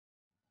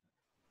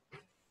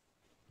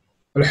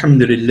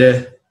الحمد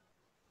لله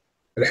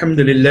الحمد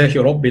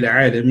لله رب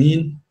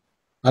العالمين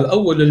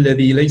الأول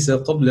الذي ليس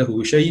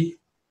قبله شيء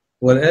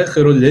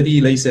والآخر الذي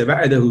ليس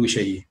بعده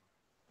شيء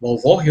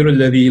والظاهر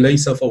الذي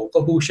ليس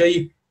فوقه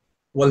شيء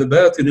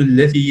والباطن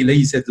الذي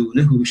ليس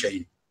دونه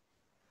شيء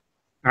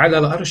على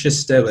العرش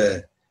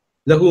استوى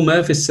له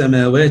ما في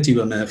السماوات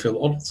وما في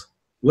الأرض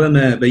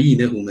وما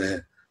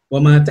بينهما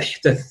وما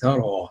تحت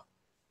الثرى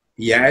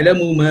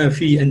يعلم ما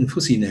في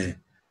أنفسنا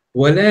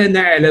ولا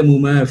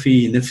نعلم ما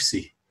في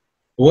نفسه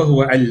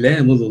وهو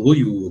علام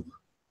الغيوب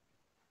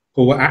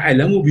هو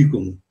أعلم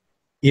بكم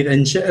إذ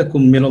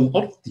أنشأكم من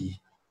الأرض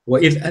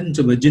وإذ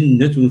أنتم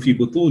جنة في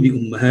بطون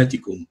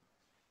أمهاتكم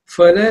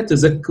فلا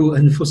تزكوا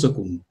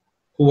أنفسكم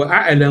هو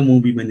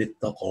أعلم بمن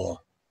اتقى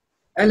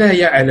ألا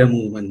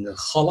يعلم من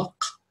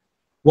خلق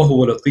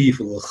وهو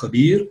لطيف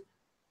الخبير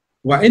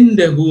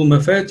وعنده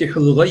مفاتح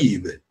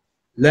الغيب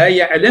لا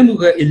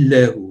يعلمها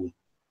إلا هو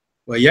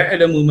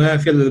ويعلم ما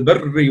في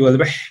البر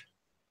والبحر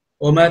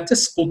وما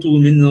تسقط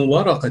من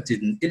ورقة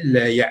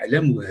إلا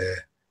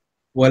يعلمها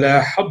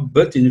ولا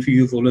حبة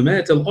في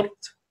ظلمات الأرض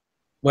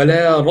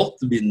ولا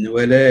رطب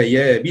ولا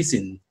يابس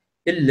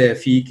إلا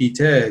في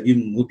كتاب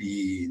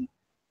مبين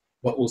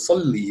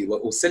وأصلي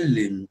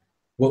وأسلم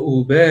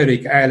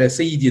وأبارك على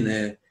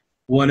سيدنا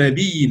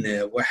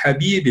ونبينا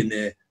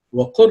وحبيبنا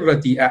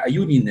وقرة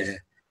أعيننا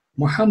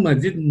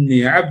محمد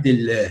بن عبد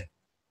الله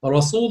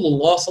رسول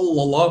الله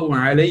صلى الله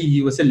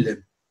عليه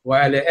وسلم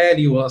وعلى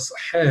آله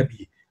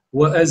وأصحابه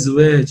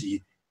وأزواجه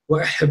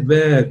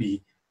وأحبابه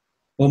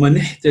ومن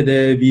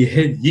اهتدى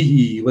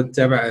بهديه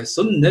واتبع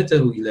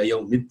سنته إلى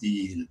يوم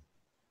الدين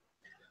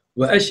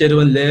وأشهد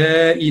أن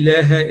لا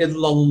إله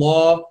إلا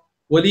الله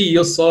ولي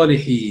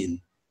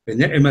الصالحين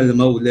فنعم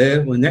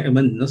المولى ونعم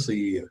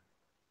النصير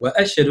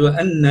وأشهد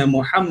أن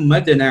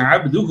محمدًا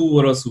عبده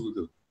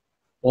ورسوله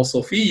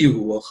وصفيه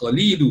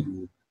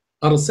وخليله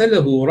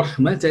أرسله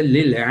رحمة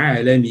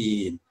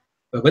للعالمين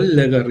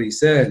فبلغ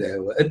الرسالة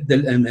وأدى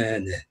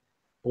الأمانة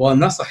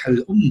ونصح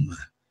الأمة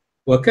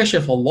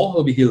وكشف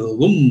الله به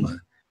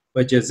الغمة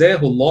وجزاه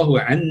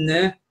الله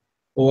عنا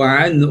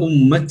وعن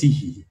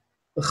أمته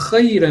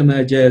خير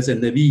ما جاز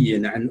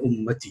نبيا عن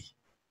أمته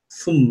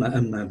ثم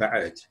أما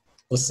بعد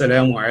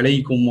والسلام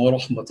عليكم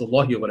ورحمة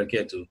الله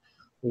وبركاته.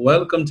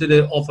 Welcome to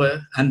the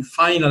other and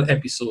final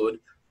episode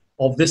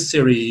of this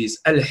series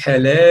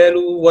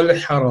Al-Halal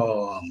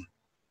wal-Haram,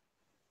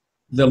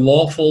 the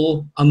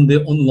lawful and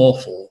the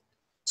unlawful.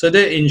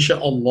 Today,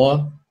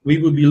 inshallah, we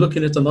will be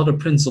looking at another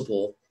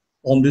principle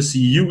on this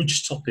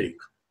huge topic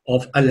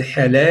of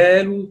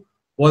Al-Halal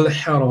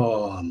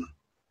wal-Haram,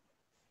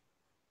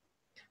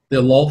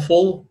 the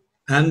lawful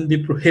and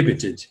the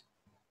prohibited.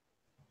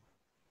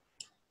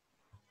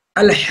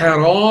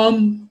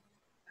 Al-Haram,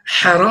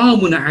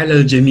 haramun ala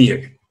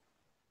al-jami'.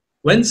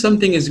 When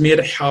something is made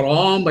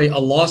haram by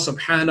Allah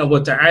subhanahu wa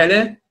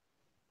ta'ala,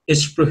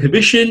 its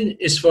prohibition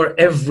is for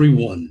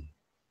everyone.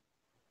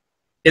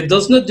 It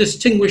does not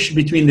distinguish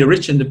between the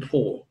rich and the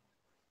poor.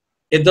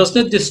 It does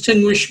not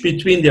distinguish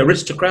between the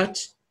aristocrat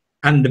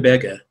and the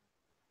beggar.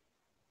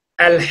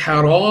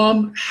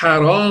 Al-haram,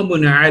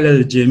 haramun ala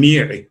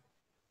al-jami'.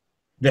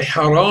 The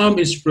haram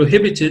is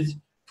prohibited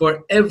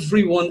for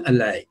everyone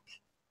alike.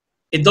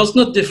 It does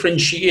not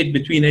differentiate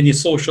between any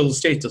social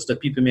status that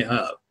people may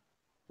have,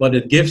 but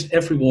it gives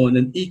everyone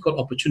an equal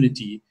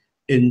opportunity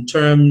in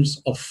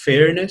terms of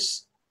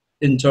fairness,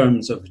 in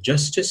terms of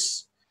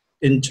justice,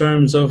 in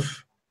terms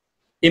of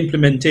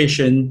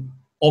implementation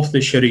of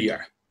the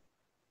Sharia.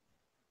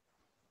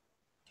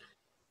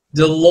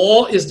 The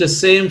law is the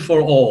same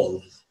for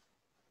all,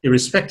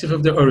 irrespective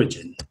of the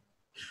origin.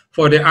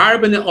 For the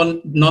Arab and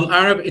the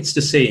non-Arab, it's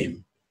the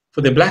same. For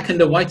the black and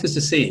the white, it's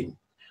the same.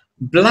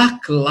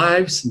 Black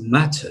lives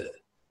matter,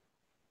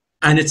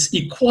 and it's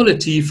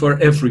equality for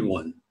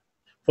everyone.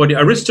 For the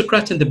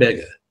aristocrat and the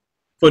beggar,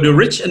 for the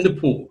rich and the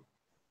poor,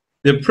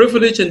 the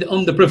privileged and the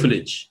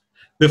underprivileged,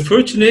 the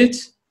fortunate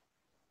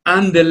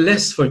and the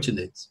less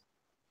fortunate.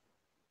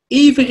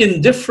 Even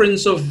in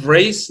difference of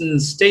race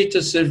and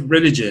status of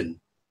religion,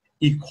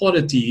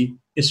 equality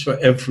is for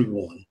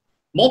everyone.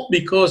 Not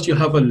because you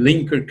have a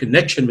link or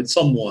connection with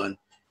someone,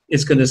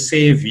 it's going to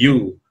save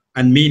you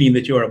and meaning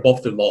that you are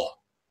above the law.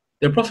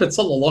 The Prophet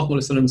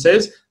ﷺ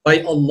says,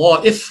 by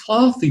Allah, if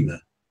Fatima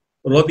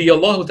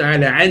radiyallahu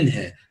ta'ala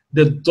anha,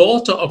 the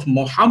daughter of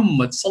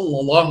Muhammad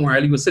sallallahu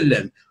alaihi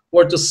wasallam,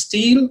 were to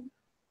steal,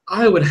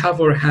 I would have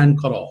her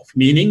hand cut off.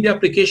 Meaning the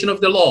application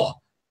of the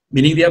law,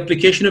 meaning the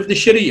application of the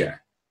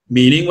Sharia,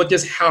 meaning what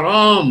is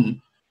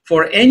haram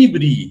for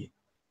anybody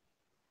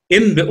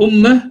in the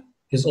ummah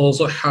is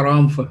also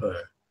haram for her.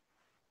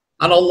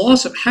 And Allah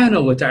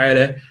subhanahu wa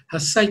ta'ala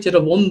has cited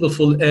a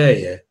wonderful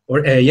ayah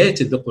or ayat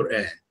in the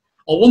Quran,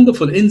 a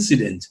wonderful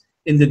incident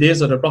in the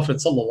days of the Prophet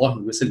sallallahu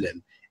alaihi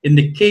wasallam. In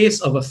the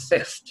case of a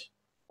theft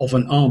of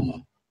an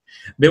armor,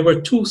 there were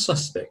two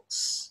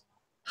suspects.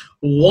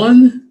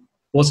 One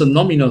was a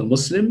nominal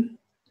Muslim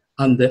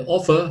and the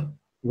other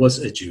was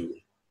a Jew.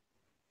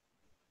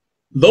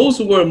 Those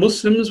who were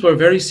Muslims were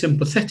very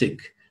sympathetic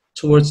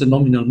towards the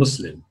nominal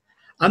Muslim,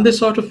 And they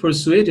sort of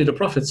persuaded the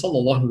Prophet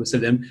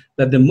ﷺ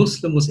that the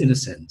Muslim was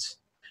innocent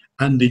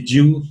and the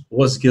Jew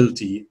was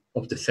guilty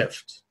of the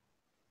theft.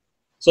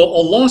 So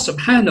Allah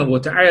subhanahu wa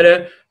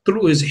ta'ala,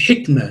 through his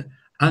hikmah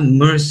and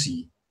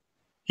mercy,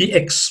 he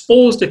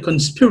exposed the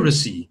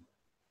conspiracy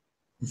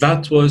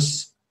that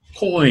was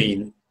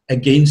coined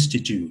against the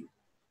Jew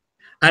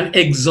and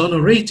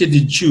exonerated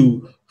the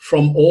Jew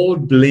from all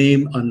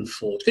blame and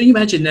fault. Can you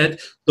imagine that?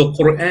 The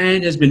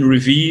Quran has been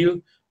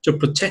revealed to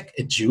protect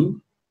a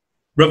Jew,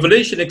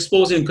 revelation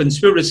exposing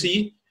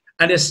conspiracy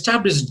and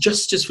establish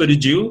justice for the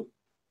Jew.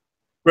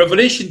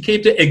 Revelation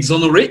came to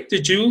exonerate the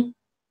Jew,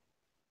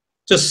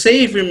 to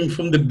save him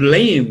from the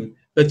blame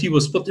that he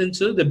was put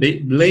into, the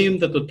blame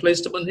that was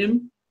placed upon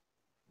him.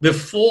 The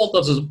fault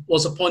that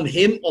was upon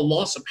him,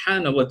 Allah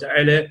subhanahu wa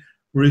ta'ala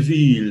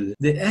revealed.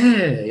 The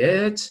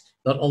ayat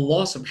that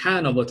Allah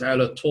subhanahu wa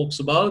ta'ala talks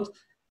about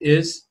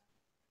is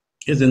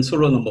in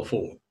Surah number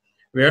 4,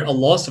 where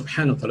Allah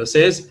subhanahu wa ta'ala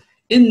says,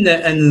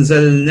 إِنَّا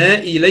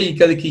أَنزَلْنَا إِلَيْكَ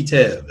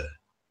الْكِتَابَ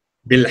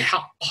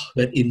بِالْحَقِّ,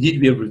 that indeed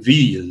we have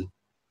revealed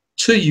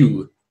to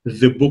you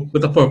the book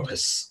with a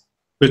purpose,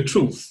 with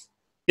truth.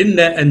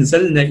 إِنَّا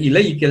أَنزَلْنَا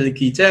إِلَيْكَ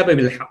الْكِتَابَ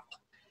بِالْحَقِّ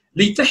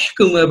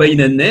لِتَحْكُمَ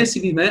بَيْنَ النَّاسِ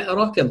بِمَا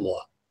أَرَاكَ اللَّهُ,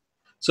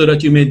 so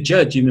that you may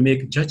judge, you may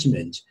make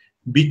judgment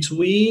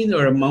between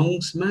or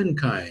amongst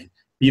mankind,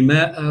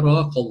 بِمَا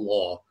أَرَاكَ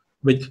اللَّهُ,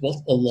 with what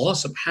Allah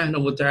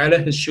subhanahu wa ta'ala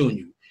has shown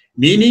you.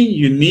 Meaning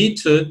you need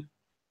to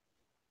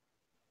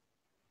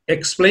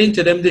explain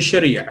to them the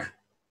Sharia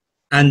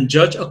and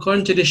judge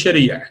according to the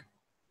Sharia,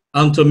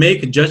 and to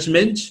make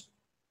judgment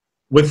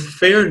with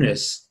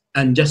fairness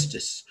and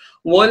justice.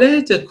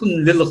 وَلَا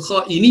تَكُنْ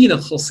لِلْخَائِنِينَ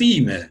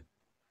خَصِيمًا,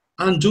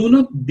 and do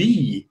not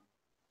be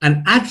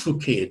an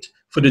advocate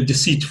for the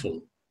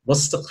deceitful.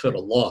 وَاسْتَغْفِرَ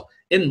اللَّهِ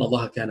إِنَّ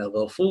اللَّهَ كَانَ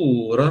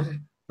غَفُورًا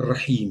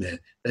رَحِيمًا,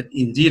 that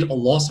indeed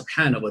Allah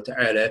subhanahu wa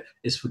ta'ala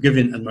is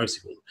forgiving and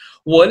merciful.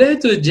 وَلَا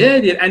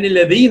تُجَادِلْ عَنِ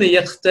الَّذِينَ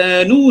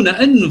يَخْتَانُونَ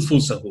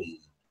أَنفُسَهُم,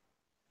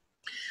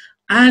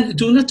 and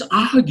do not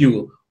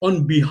argue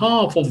on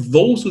behalf of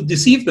those who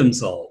deceive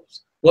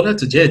themselves. وَلَا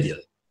تُجَادِلْ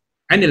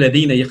عَنِ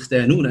الَّذِينَ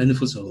يَخْتَانُونَ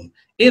أَنفُسَهُم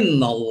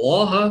إِنَّ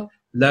اللَّهَ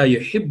لَا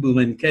يُحِبُّ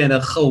مَنْ كَانَ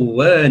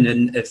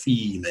خَوَّانًا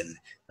أَثِيمًا,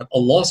 that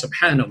Allah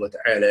subhanahu wa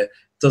ta'ala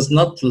does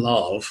not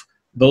love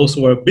those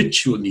who are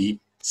habitually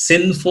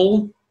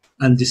sinful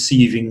and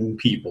deceiving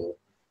people.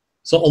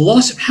 So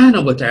Allah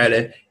subhanahu wa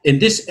ta'ala in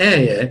this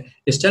ayah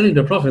is telling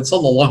the Prophet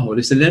sallallahu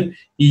alaihi wasallam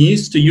he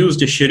needs to use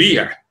the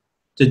Sharia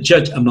to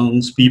judge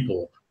amongst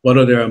people,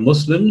 whether they are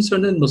Muslims or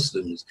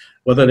non-Muslims,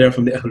 whether they are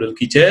from the Ahlul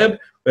Kitab,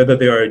 whether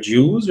they are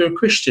Jews or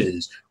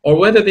Christians, or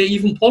whether they're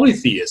even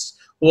polytheists.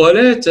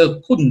 وَلَا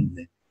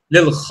تَكُنْ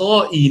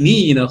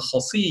لِلْخَائِنِينَ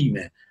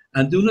خَصِيمًا,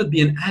 and do not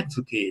be an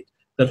advocate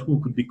that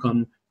who could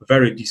become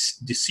very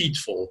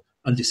deceitful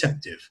and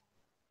deceptive.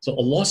 So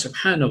Allah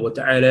subhanahu wa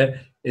ta'ala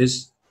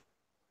is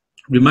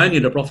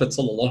reminding the Prophet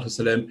sallallahu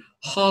alaihi wasallam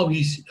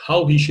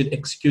how he should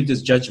execute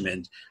his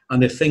judgment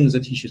and the things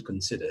that he should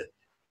consider.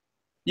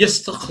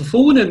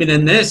 يستخفون من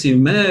الناس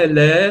ما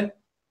لا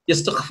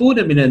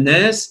يستخفون من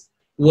الناس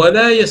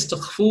ولا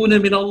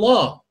يستخفون من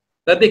الله,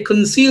 that they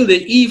conceal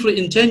their evil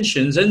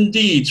intentions and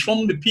deeds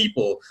from the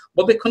people,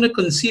 but they cannot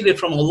conceal it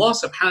from Allah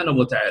subhanahu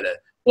wa ta'ala.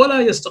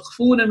 ولا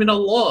يستخفون من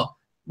الله,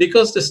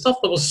 because the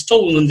stuff that was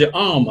stolen, the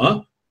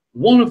armor,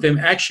 one of them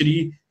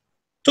actually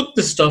took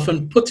the stuff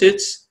and put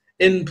it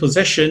in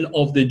possession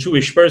of the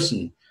Jewish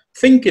person,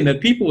 thinking that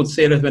people would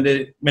say that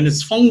when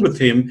it's found with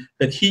him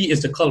that he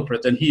is the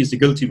culprit and he is the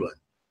guilty one.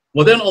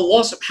 Well, then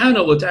Allah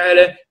subhanahu wa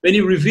ta'ala, when he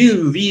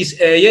revealed these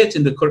ayat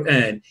in the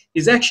Quran,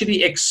 is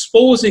actually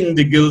exposing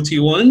the guilty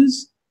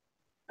ones,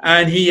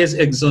 and he has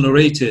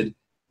exonerated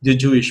the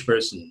Jewish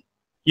person.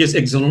 He has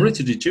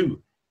exonerated the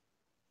Jew.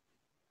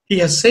 He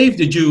has saved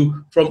the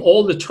Jew from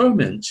all the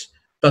torment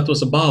that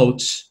was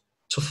about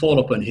to fall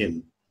upon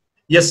him.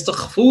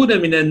 يَسْتَخْفُونَ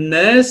مِنَ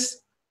النَّاسِ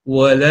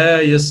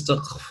وَلَا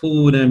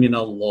يَسْتَخْفُونَ مِنَ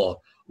اللَّهِ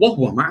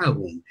وَهُوَ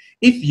مَعَهُمْ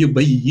إِذْ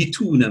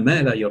يُبَيِّتُونَ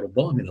مَا لَا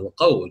يَرْضَى مِنَ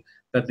الْقَوْلِ,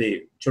 that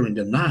they, during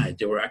the night,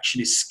 they were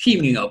actually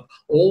scheming up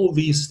all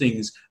these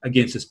things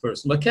against this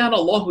person. وَكَانَ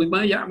اللَّهُ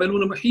بِمَا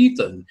يَعْمَلُونَ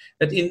مُحِيطًا,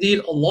 that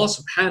indeed Allah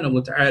subhanahu wa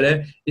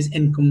ta'ala is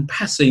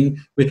encompassing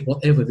with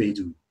whatever they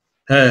do.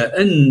 هَا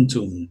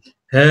أَنْتُمْ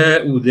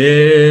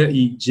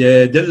هَؤُلَاءِ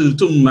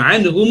جَادَلْتُمْ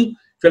عَنْهُمْ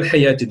فِي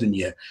الْحَيَاةِ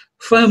الدُّنْيَا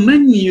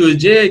فَمَنْ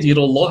يُجَادِلُ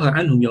اللَّهَ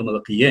عَنْهُمْ يَوْمَ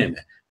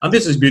الْقِيَامَةِ. And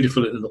this is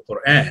beautiful in the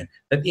Quran,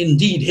 that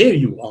indeed here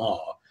you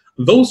are,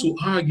 those who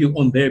argue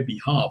on their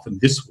behalf in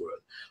this world,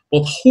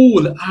 but who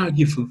will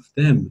argue for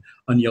them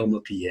on Yawm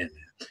al-Qiyamah?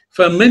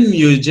 فَمَنْ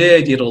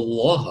يُجَادِلُ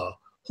اللَّهَ,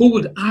 who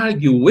would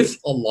argue with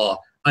Allah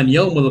on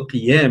Yawm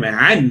al-Qiyamah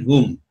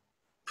عنهم?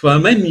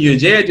 فَمَنْ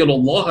يُجَادِلُ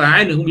اللَّهَ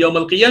عنهم يوم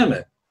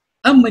القيامة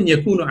أَمَّنْ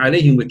يَكُونُ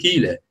عَلَيْهِمْ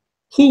وَكِيلًا,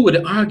 who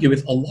would argue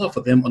with Allah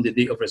for them on the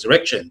day of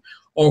resurrection,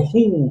 or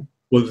who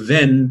will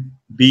then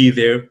be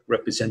their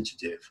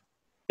representative?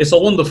 It's a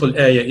wonderful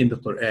ayah in the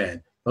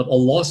Quran that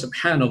Allah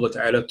subhanahu wa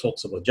ta'ala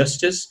talks about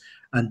justice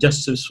and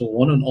justice for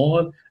one and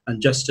all,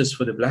 and justice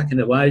for the black and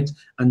the white,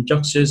 and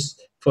justice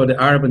for the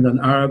Arab and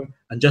non-Arab,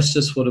 and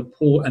justice for the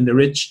poor and the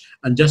rich,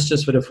 and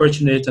justice for the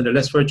fortunate and the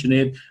less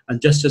fortunate,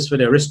 and justice for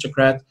the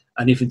aristocrat,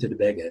 and even to the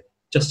beggar.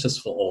 Justice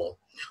for all.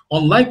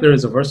 Unlike there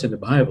is a verse in the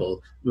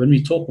Bible, when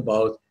we talk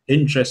about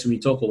interest, when we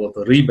talk about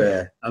the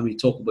riba, and we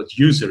talk about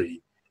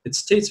usury, it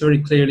states very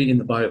clearly in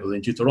the Bible,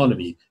 in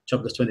Deuteronomy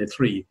chapter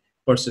 23,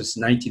 verses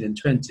 19 and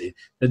 20,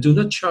 that do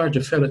not charge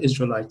a fellow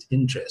Israelite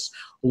interest,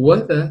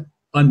 whether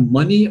on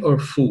money or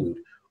food,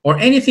 or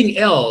anything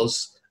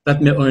else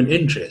that may earn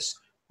interest,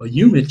 or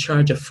you may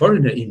charge a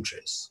foreigner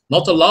interest.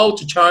 Not allowed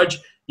to charge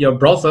your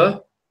brother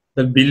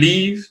that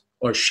believes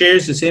or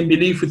shares the same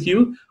belief with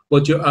you,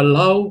 but you're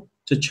allowed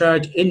to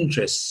charge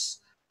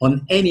interest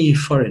on any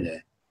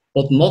foreigner,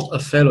 but not a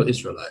fellow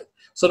Israelite,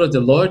 so that the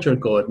Lord your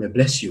God may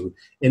bless you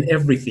in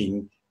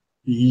everything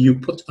you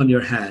put on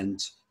your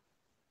hand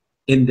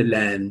in the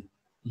land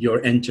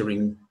you're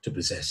entering to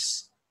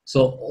possess.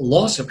 So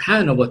Allah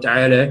subhanahu wa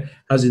ta'ala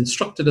has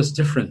instructed us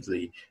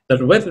differently,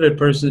 that whether a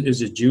person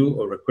is a Jew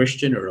or a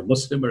Christian or a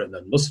Muslim or a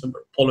non-Muslim or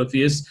a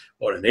polytheist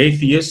or an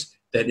atheist,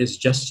 there is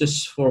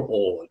justice for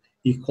all,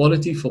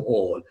 equality for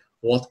all.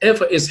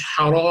 Whatever is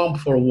haram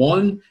for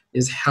one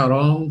is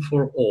haram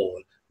for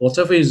all.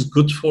 Whatever is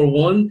good for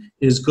one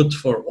is good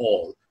for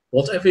all.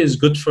 Whatever is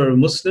good for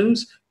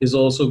Muslims is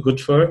also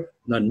good for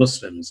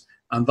non-Muslims.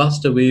 And that's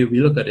the way we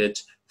look at it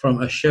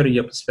from a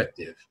Sharia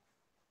perspective.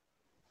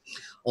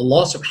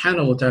 Allah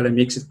subhanahu wa ta'ala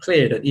makes it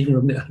clear that even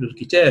from the Ahlul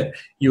Kitab,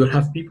 you will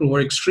have people who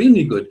are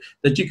extremely good,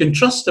 that you can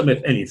trust them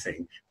with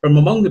anything. From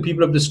among the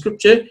people of the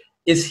scripture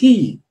is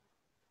he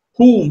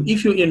whom,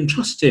 if you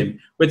entrust him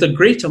with a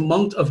great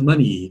amount of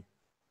money,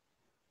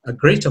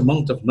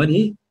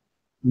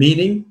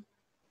 meaning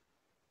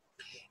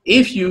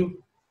if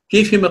you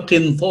give him a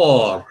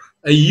qintar,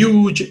 a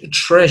huge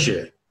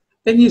treasure,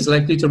 then he is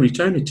likely to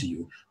return it to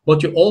you.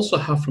 But you also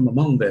have from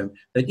among them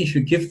that if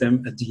you give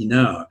them a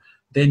dinar,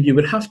 then you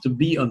would have to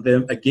be on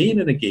them again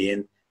and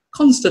again,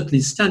 constantly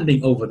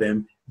standing over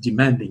them,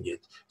 demanding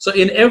it. So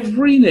in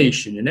every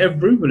nation, in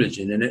every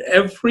religion, and in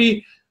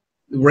every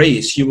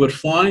race, you would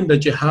find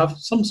that you have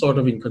some sort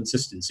of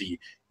inconsistency.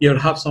 You'll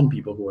have some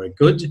people who are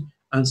good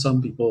and some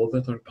people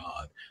that are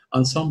bad,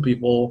 and some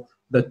people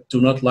that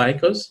do not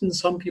like us and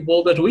some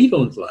people that we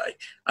don't like.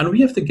 And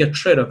we have to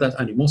get rid of that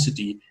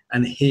animosity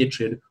and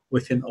hatred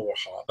within our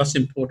heart. That's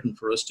important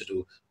for us to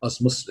do as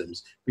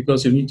Muslims,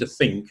 because you need to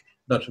think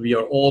that we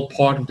are all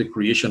part of the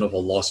creation of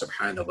Allah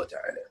subhanahu wa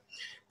ta'ala.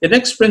 The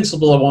next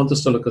principle I want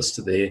us to look at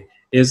today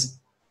is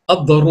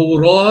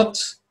ad-darurat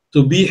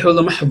tubihu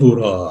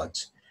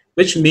al-mahdhurat,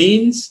 which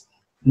means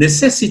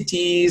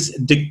necessities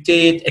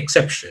dictate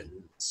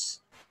exceptions,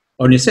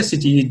 or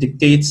necessity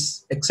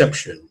dictates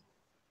exception.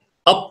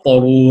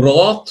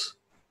 Ad-darurat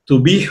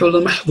tubihu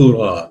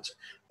al-mahdhurat,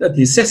 that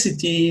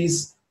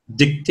necessities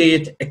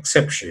dictate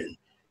exception,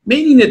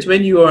 meaning that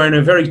when you are in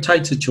a very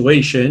tight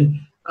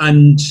situation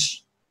and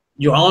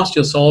you ask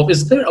yourself,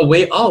 is there a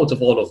way out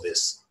of all of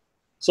this?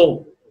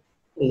 So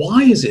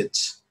why is it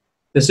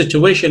the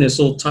situation is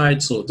so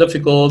tight, so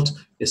difficult,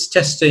 it's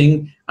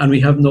testing, and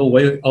we have no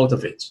way out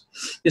of it?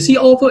 You see,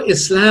 although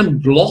Islam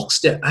blocks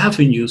the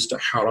avenues to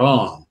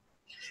haram,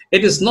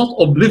 it is not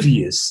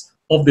oblivious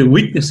of the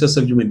weaknesses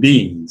of human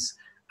beings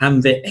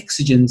and the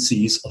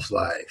exigencies of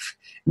life.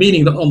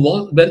 Meaning that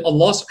when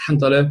Allah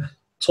subhanahu wa ta'ala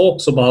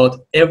talks about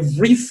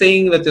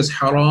everything that is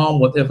haram,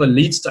 whatever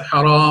leads to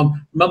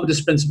haram. Remember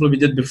this principle we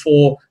did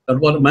before, that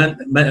what ma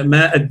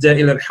adda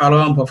ila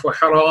al-haram fa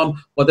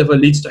haram, whatever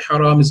leads to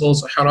haram is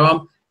also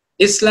haram.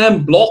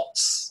 Islam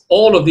blocks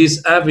all of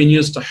these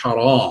avenues to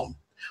haram,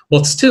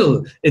 but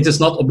still it is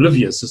not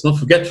oblivious, it's not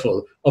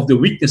forgetful of the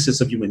weaknesses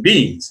of human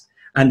beings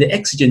and the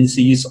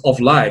exigencies of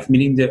life,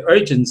 meaning the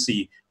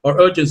urgency or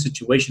urgent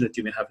situation that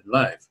you may have in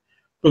life.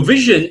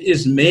 Provision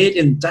is made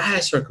in dire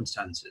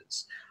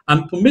circumstances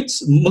and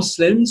permits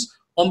Muslims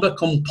under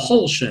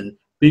compulsion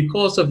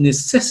because of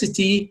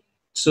necessity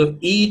to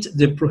eat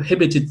the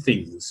prohibited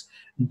things,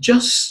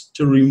 just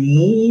to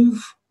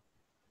remove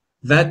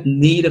that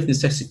need of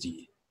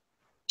necessity,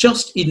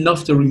 just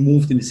enough to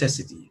remove the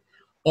necessity.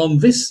 On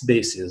this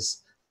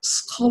basis,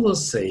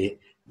 scholars say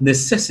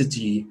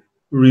necessity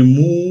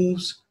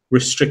removes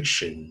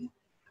restriction,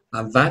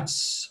 and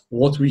that's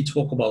what we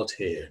talk about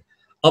here.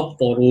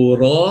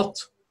 Ad-darurat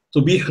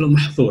tubihu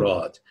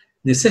al-mahdhurat,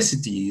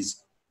 necessities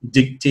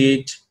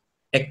dictate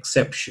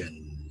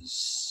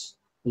exceptions.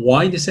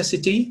 Why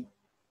necessity?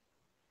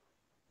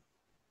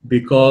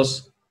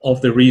 Because of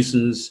the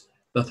reasons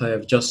that I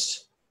have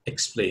just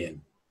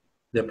explained.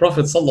 The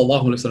Prophet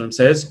ﷺ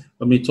says,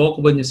 when we talk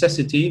about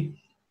necessity,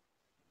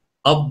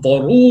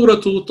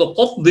 ad-daruratu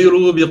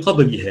taqaddiru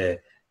biqadriha,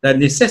 that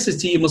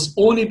necessity must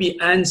only be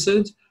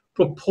answered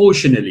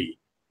proportionally.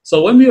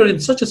 So when we are in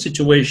such a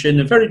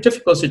situation, a very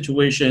difficult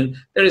situation,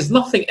 there is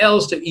nothing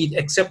else to eat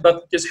except that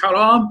which is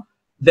haram,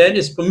 then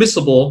it's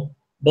permissible,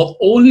 but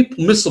only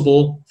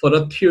permissible for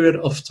that period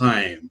of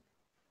time.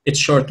 It's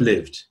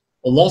short-lived.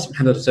 Allah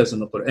subhanahu wa ta'ala says in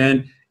the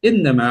Quran,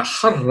 إِنَّمَا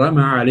حَرَّمَ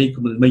عَلَيْكُمُ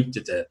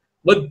الْمَيْتَةَ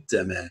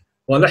وَالدَّمَ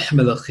ولحم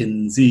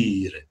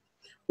الخنزير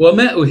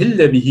وما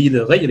أهل به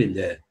لغير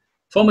الله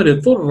فمن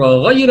اضطر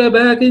غير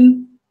باغ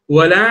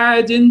ولا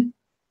عاد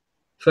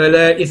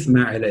فلا إثم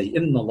عليه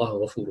إن الله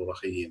غفور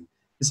رحيم.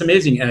 It's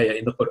amazing ayah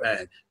in the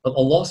Quran that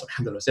Allah subhanahu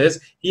wa ta'ala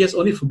says He has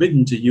only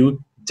forbidden to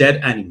you dead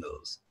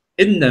animals.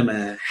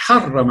 إنما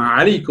حرم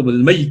عليكم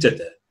الميتة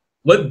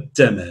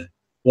والدم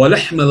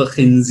ولحم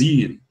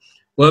الخنزير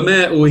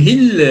وما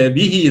أهل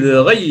به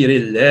لغير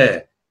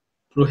الله.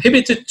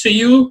 Prohibited to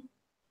you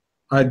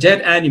are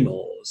dead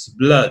animals,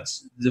 blood,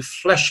 the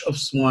flesh of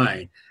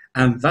swine,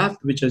 and that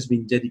which has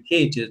been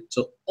dedicated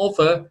to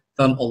other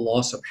than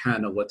Allah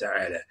subhanahu wa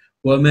ta'ala.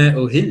 وَمَا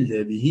أُهِلَّ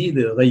بِهِ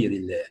لِغَيْرِ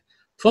اللَّهِ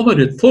فَمَنِ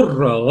اضْطُرَّ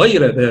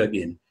غَيْرَ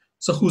بَاغٍ.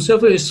 So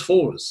whosoever is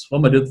forced,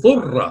 فَمَنِ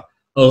اضْطُرَّ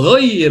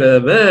غَيْرَ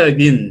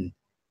بَاغٍ.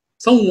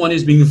 Someone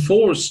is being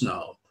forced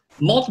now,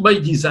 not by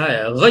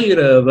desire. غَيْرَ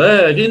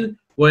بَاغٍ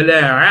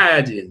وَلَا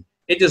عَادٍ.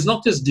 It is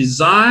not his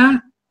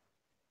desire.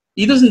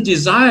 He doesn't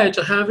desire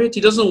to have it.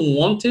 He doesn't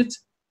want it.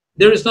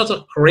 There is not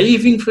a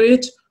craving for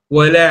it.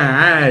 وَلَا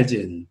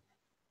عَادٍ.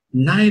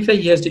 Neither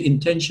he has the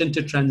intention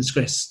to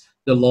transgress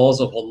the laws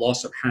of Allah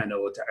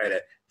subhanahu wa ta'ala.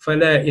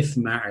 فَلَا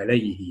إِثْمَ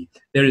عَلَيْهِ.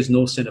 There is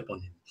no sin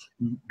upon him.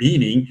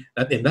 Meaning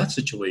that in that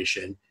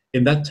situation,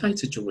 in that tight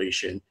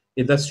situation,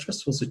 in that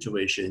stressful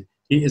situation,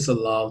 he is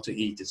allowed to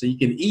eat it. So he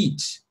can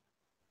eat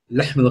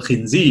lahm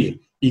al-khinzir.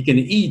 He can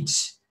eat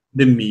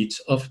the meat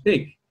of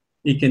pig.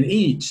 He can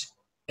eat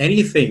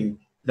anything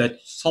that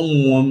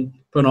someone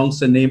pronounced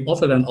the name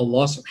other than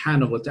Allah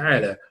subhanahu wa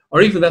ta'ala,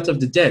 or even that of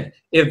the dead.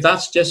 If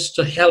that's just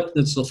to help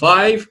them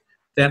survive,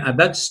 then at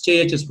that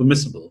stage it's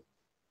permissible.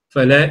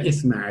 فَلَا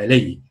إِثْمَ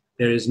عَلَيْهِ.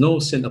 There is no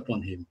sin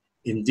upon him.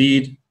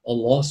 Indeed,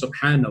 Allah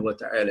subhanahu wa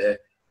ta'ala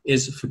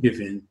is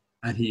forgiving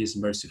and He is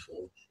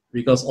merciful.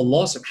 Because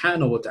Allah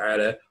subhanahu wa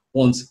ta'ala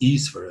wants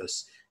ease for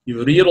us.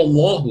 يُرِيدُ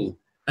اللَّهُ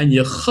أَنْ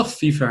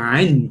يَخَفِّفَ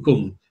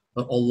عَنْكُمْ.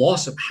 But Allah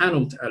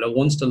subhanahu wa ta'ala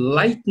wants to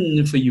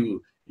lighten for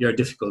you your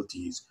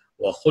difficulties.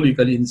 وَخُلِقَ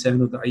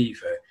الْإِنسَانُ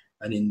ضَعِيفًا.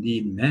 And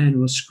indeed, man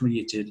was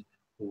created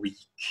weak.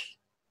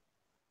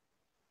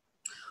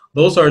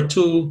 Those are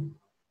two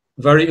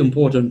very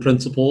important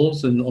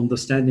principles in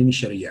understanding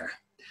Sharia.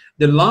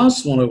 The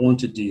last one I want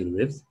to deal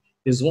with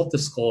is what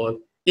is called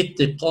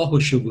اتقاء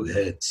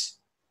الشبهات,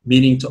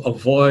 meaning to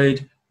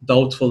avoid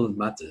doubtful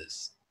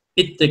matters.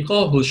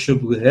 اتقاء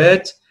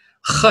الشبهات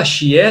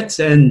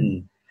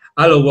خشية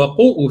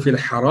الوقوع في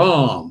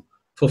الحرام,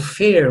 for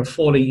fear of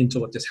falling into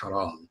what is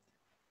haram.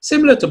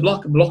 Similar to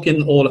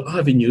blocking all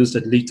avenues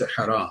that lead to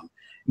haram,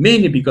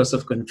 mainly because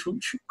of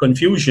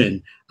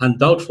confusion and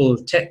doubtful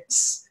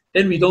texts.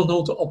 Then we don't know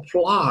how to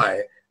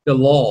apply the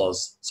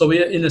laws, so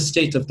we are in a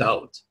state of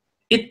doubt.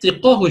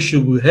 اتقاء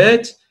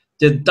الشبهات,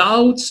 the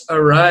doubts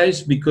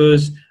arise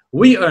because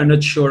we are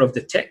not sure of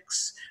the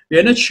text. We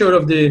are not sure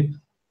of the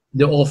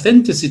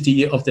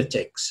authenticity of the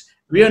text.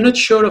 We are not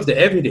sure of the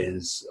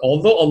evidence.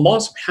 Although Allah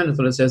subhanahu wa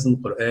ta'ala says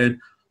in the Quran,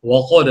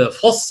 وَقَدْ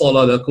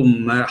فَصَّلَ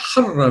لَكُمْ مَا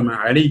حَرَّمَ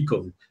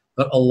عَلَيْكُمْ,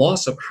 that Allah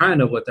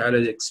subhanahu wa ta'ala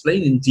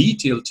explained in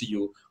detail to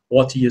you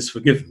what He has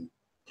forgiven,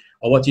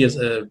 or what He has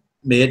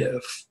made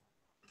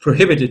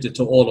prohibited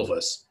to all of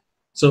us.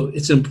 So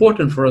it's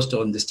important for us to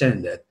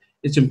understand that.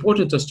 It's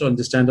important for us to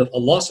understand that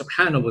Allah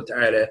subhanahu wa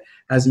ta'ala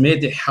has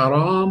made the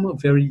haram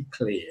very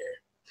clear.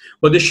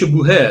 But the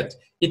shubuhat,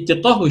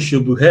 اتقاء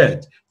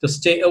الشبهات, to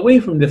stay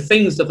away from the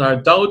things that are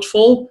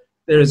doubtful,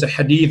 there is a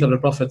hadith of the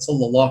Prophet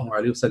sallallahu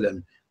alaihi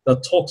wasallam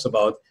that talks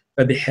about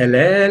that the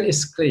halal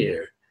is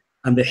clear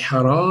and the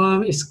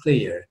haram is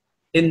clear.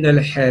 إن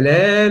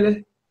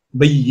الحلال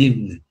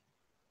بين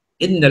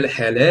إن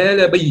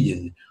الحلال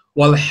بين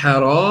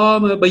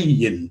والحرام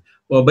بين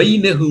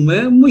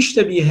وبينهما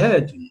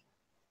مشتبهات.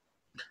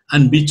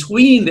 And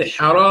between the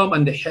haram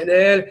and the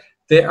halal,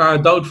 there are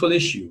doubtful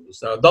issues,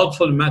 there are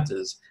doubtful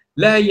matters.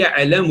 لا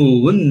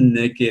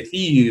يعلمهن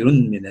كثير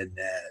من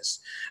الناس.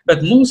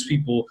 But most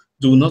people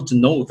do not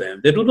know them.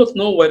 They do not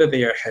know whether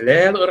they are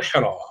halal or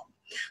haram.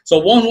 So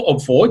one who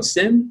avoids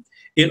them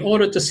in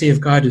order to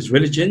safeguard his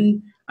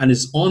religion and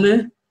his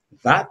honor,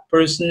 that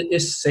person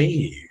is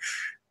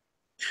safe.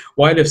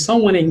 While if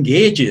someone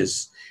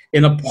engages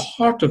in a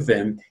part of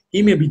them,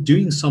 he may be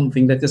doing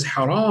something that is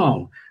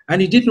haram,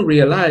 and he didn't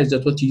realize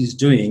that what he's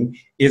doing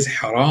is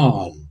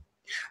haram.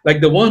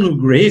 Like the one who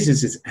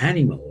grazes his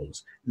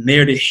animals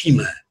near the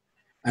hima.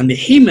 And the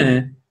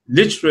hima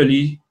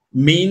literally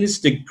means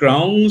the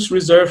grounds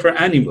reserved for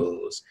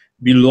animals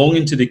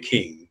belonging to the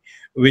king,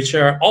 which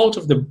are out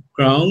of the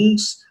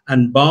grounds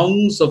and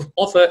bounds of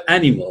other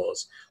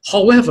animals.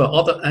 However,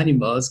 other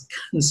animals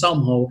can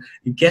somehow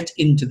get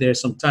into there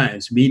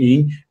sometimes,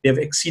 meaning they have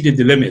exceeded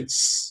the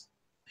limits.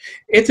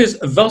 It is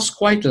thus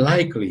quite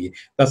likely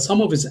that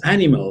some of his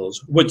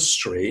animals would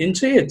stray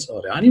into it,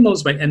 or the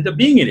animals might end up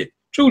being in it.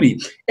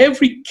 Truly,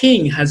 every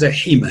king has a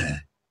hima.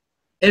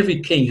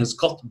 Every king has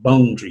got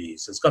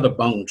boundaries, has got a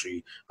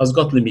boundary, has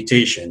got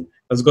limitation,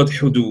 has got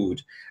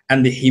hudud.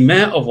 And the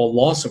hima of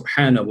Allah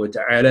subhanahu wa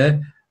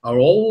ta'ala are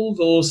all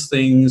those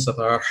things that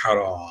are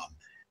haram.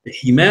 The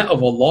hima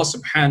of Allah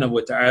subhanahu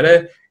wa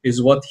ta'ala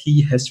is what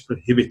He has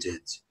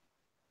prohibited.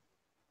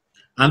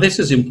 And this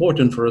is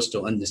important for us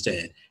to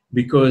understand,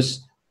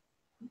 because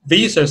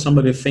these are some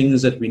of the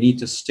things that we need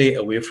to stay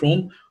away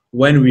from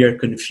when we are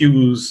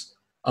confused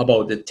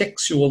about the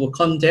textual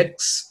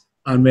context,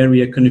 and when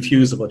we are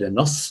confused about the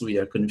nas, we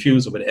are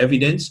confused about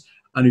evidence,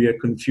 and we are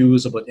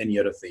confused about any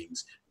other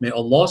things. May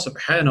Allah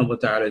subhanahu wa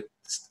ta'ala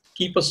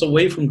keep us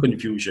away from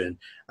confusion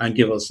and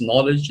give us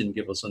knowledge and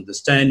give us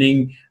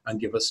understanding and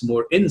give us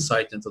more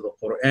insight into the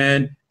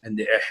Quran and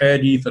the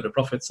ahadith of the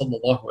Prophet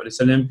sallallahu alaihi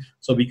wasallam,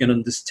 so we can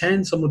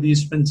understand some of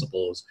these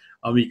principles,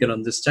 and we can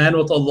understand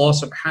what Allah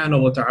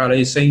subhanahu wa ta'ala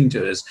is saying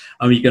to us,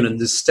 and we can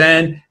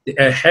understand the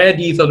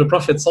ahadith of the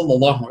Prophet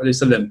sallallahu alaihi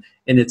wasallam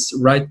in its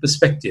right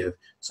perspective,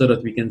 so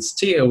that we can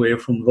stay away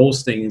from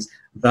those things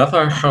that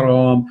are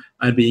haram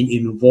and being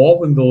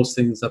involved in those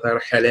things that are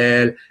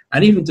halal,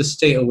 and even to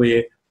stay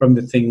away from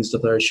the things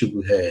that are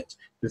shubuhat,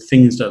 the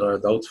things that are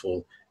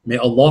doubtful. May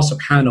Allah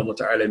subhanahu wa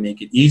ta'ala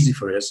make it easy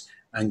for us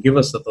and give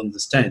us that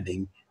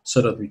understanding,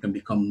 so that we can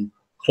become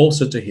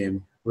closer to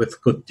Him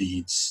with good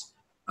deeds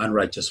and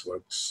righteous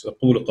works.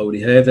 أقول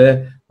قولي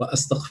هذا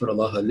وأستغفر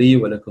الله لي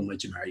ولكم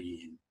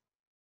أجمعين.